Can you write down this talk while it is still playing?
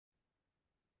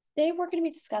Today we're going to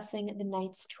be discussing the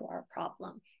Knight's Tour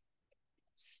problem.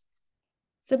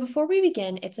 So before we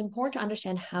begin, it's important to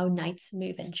understand how knights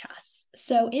move in chess.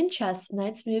 So in chess,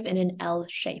 knights move in an L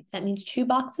shape. That means 2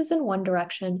 boxes in one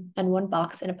direction and 1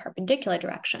 box in a perpendicular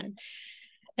direction.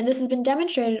 And this has been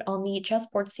demonstrated on the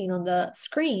chessboard seen on the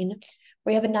screen,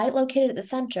 where you have a knight located at the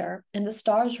center, and the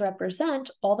stars represent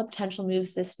all the potential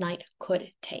moves this knight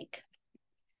could take.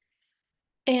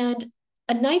 And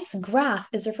a knight's graph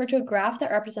is referred to a graph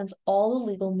that represents all the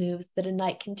legal moves that a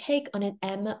knight can take on an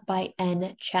M by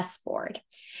N chessboard.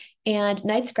 And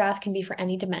knight's graph can be for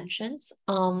any dimensions.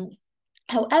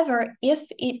 However, if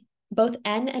both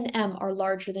N and M are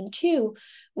larger than 2,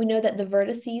 we know that the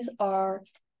vertices are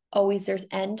always, there's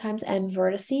N times M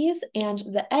vertices, and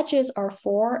the edges are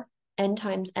 4N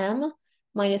times M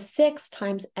minus 6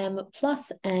 times M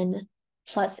plus N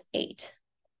plus 8.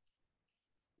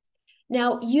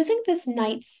 Now, using this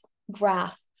knight's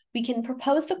graph, we can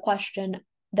propose the question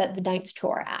that the Knight's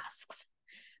Tour asks.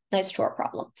 Knight's Tour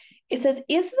problem. It says,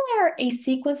 is there a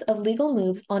sequence of legal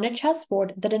moves on a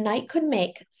chessboard that a knight could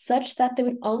make such that they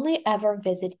would only ever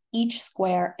visit each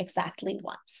square exactly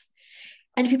once?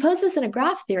 And if you pose this in a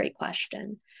graph theory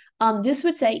question, this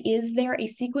would say, is there a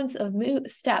sequence of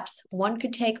steps one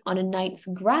could take on a knight's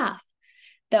graph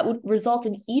that would result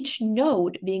in each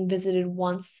node being visited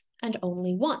once and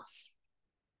only once?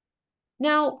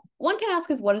 Now, one can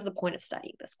ask is, what is the point of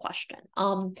studying this question?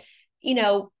 I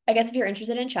guess if you're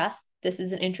interested in chess, this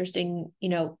is an interesting,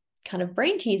 kind of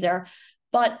brain teaser,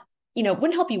 but, it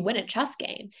wouldn't help you win a chess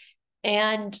game.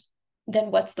 And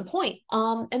then what's the point?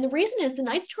 And the reason is the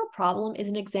Knight's Tour problem is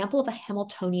an example of a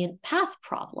Hamiltonian path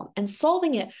problem, and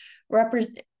solving it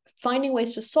finding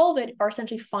ways to solve it are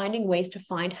essentially finding ways to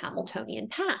find Hamiltonian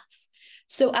paths.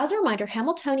 So as a reminder,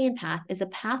 Hamiltonian path is a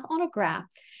path on a graph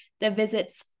that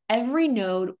visits every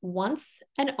node once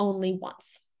and only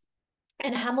once.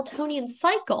 And a Hamiltonian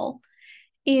cycle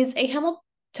is a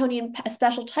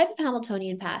special type of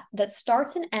Hamiltonian path that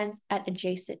starts and ends at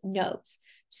adjacent nodes.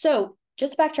 So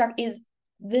just to backtrack, is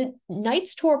the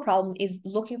Knight's Tour problem is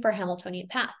looking for a Hamiltonian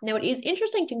path. Now, it is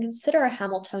interesting to consider a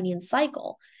Hamiltonian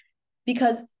cycle,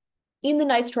 because in the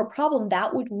Knight's Tour problem,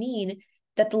 that would mean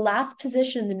that the last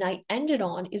position the knight ended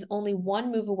on is only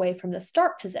 1 move away from the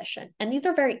start position. And these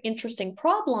are very interesting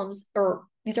problems, or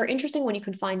these are interesting when you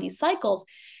can find these cycles,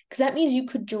 because that means you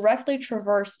could directly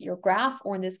traverse your graph,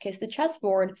 or in this case, the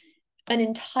chessboard, an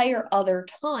entire other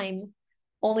time,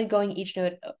 only going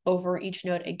over each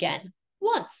node again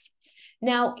once.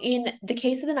 Now, in the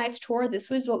case of the Knight's Tour, this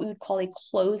was what we would call a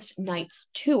closed Knight's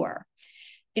Tour,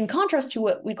 in contrast to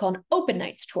what we call an open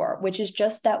Knight's Tour, which is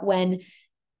just that when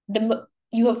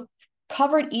you have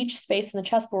covered each space in the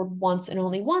chessboard once and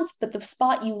only once, but the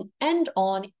spot you end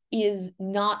on is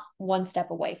not 1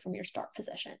 step away from your start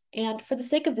position. And for the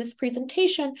sake of this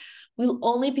presentation, we'll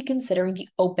only be considering the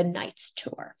open Knight's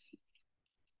Tour.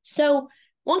 So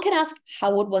one can ask,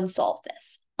 how would one solve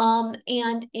this? And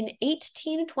in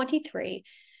 1823,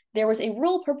 there was a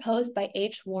rule proposed by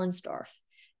H. Warnsdorff.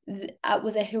 It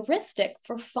was a heuristic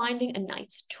for finding a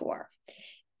Knight's Tour.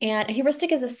 And a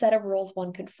heuristic is a set of rules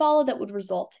one could follow that would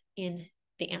result in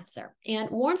the answer. And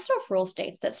Warnsdorff rule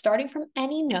states that starting from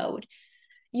any node,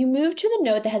 you move to the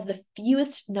node that has the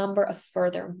fewest number of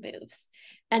further moves.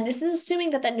 And this is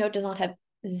assuming that that node does not have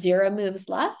 0 moves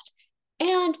left,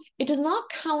 and it does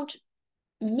not count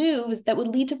moves that would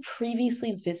lead to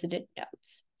previously visited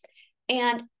nodes.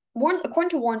 And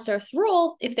according to Warnsdorff's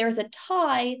rule, if there's a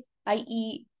tie,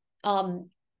 i.e.,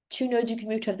 2 nodes you can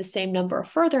move to have the same number of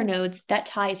further nodes, that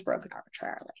tie is broken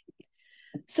arbitrarily.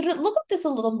 So to look at this a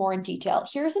little more in detail,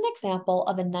 here's an example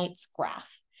of a knight's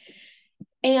graph.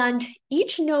 And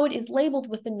each node is labeled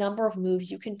with the number of moves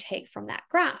you can take from that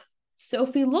graph. So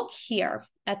if we look here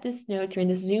at this node 3 in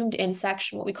this zoomed in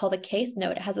section, what we call the kth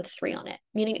node, it has a 3 on it,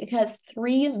 meaning it has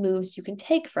 3 moves you can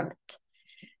take from it.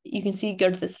 You can see go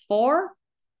to this 4,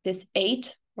 this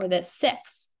 8, or this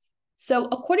 6. So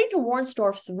according to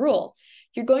Warnsdorff's rule,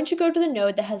 you're going to go to the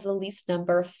node that has the least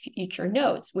number of future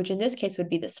nodes, which in this case would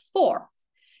be this 4.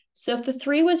 So if the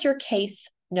 3 was your kth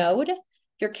node,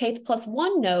 your kth plus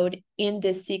 1 node in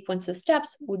this sequence of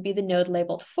steps would be the node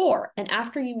labeled 4. And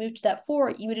after you move to that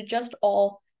 4, you would adjust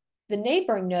all the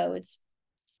neighboring nodes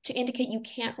to indicate you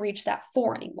can't reach that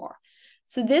 4 anymore.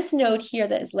 So this node here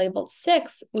that is labeled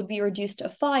 6 would be reduced to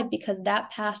 5, because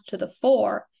that path to the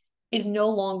 4 is no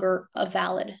longer a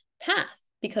valid path,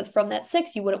 because from that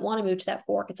 6, you wouldn't want to move to that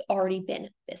 4. It's already been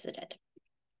visited.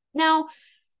 Now,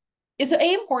 it's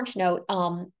important to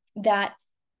note that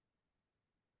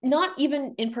not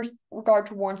even in regard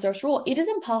to Warnsdorff's rule, it is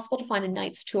impossible to find a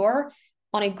Knight's Tour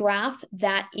on a graph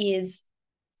that is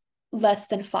less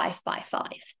than 5 by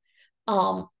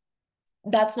 5.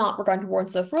 That's not regarding to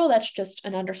Warnsdorff rule, that's just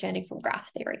an understanding from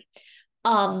graph theory.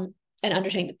 And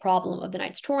understanding the problem of the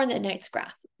Knight's tour and the Knight's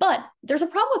graph. But there's a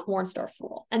problem with Warnsdorff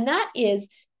rule, and that is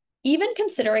even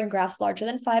considering graphs larger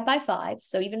than 5 by 5,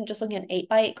 so even just looking at an 8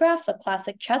 by 8 graph, a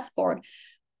classic chessboard,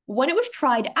 when it was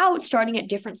tried out starting at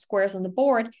different squares on the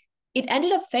board, it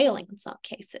ended up failing in some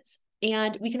cases.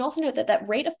 And we can also note that that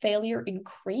rate of failure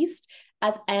increased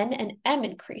as n and m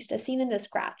increased, as seen in this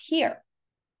graph here,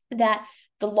 that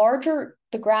the larger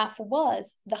the graph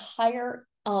was, the higher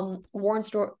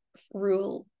Warnsdorff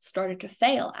rule started to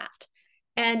fail at.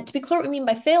 And to be clear, what we mean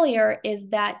by failure is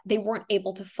that they weren't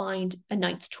able to find a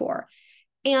Knight's tour.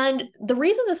 And the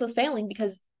reason this was failing,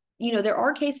 because, you know, there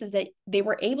are cases that they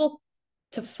were able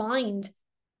to find,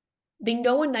 they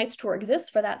know a Knight's tour exists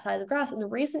for that side of the graph, and the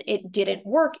reason it didn't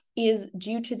work is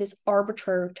due to this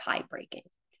arbitrary tie breaking.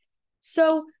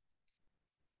 So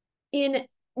in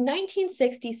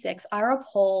 1966, Ira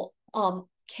Pohl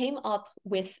came up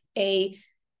with a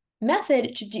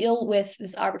method to deal with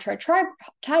this arbitrary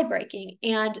tie breaking,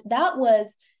 and that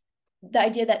was the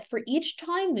idea that for each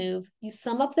time move, you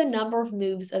sum up the number of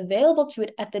moves available to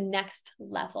it at the next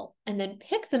level, and then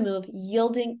pick the move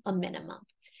yielding a minimum.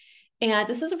 And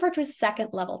this is referred to as second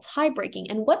level tie breaking.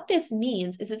 And what this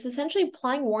means is it's essentially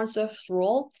applying Warnsdorff's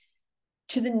rule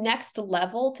to the next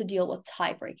level to deal with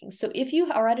tie breaking. So if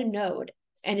you are at a node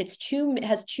and it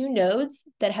has two nodes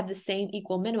that have the same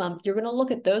equal minimum, you're going to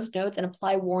look at those nodes and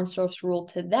apply Warnsdorff's rule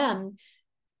to them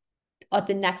at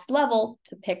the next level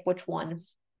to pick which one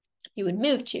you would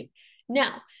move to.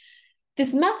 Now,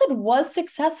 this method was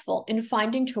successful in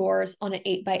finding tours on an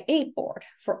 8 by 8 board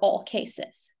for all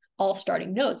cases, all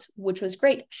starting nodes, which was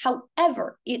great.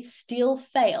 However, it still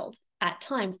failed at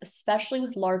times, especially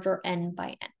with larger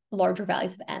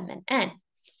values of m and n.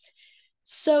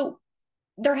 So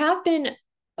there have been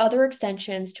other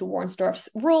extensions to Warnsdorff's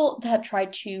rule that have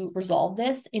tried to resolve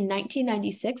this. In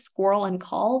 1996, Squirrel and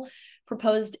Call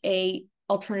proposed a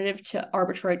alternative to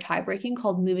arbitrary tie breaking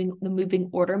called the moving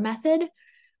order method,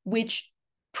 which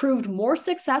proved more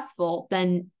successful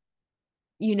than,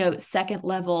 you know, second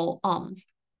level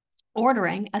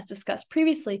ordering, as discussed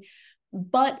previously,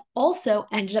 but also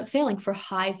ended up failing for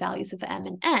high values of m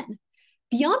and n.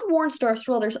 Beyond Warnsdorff's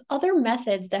rule, there's other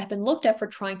methods that have been looked at for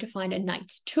trying to find a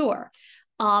Knight's tour.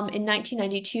 In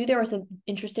 1992, there was an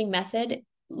interesting method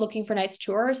looking for Knight's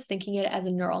tours, thinking it as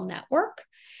a neural network.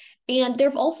 And there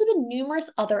have also been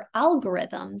numerous other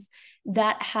algorithms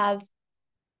that have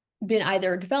been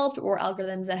either developed or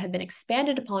algorithms that have been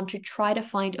expanded upon to try to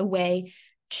find a way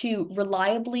to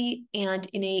reliably and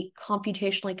in a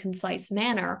computationally concise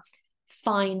manner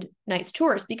find Knight's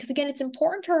tours. Because again, it's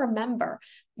important to remember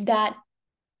that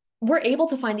we're able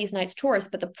to find these Knight's tours,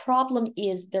 but the problem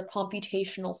is their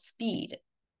computational speed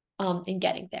in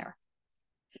getting there.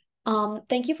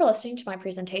 Thank you for listening to my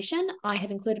presentation. I have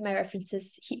included my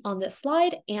references on this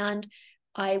slide, and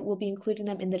I will be including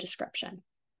them in the description.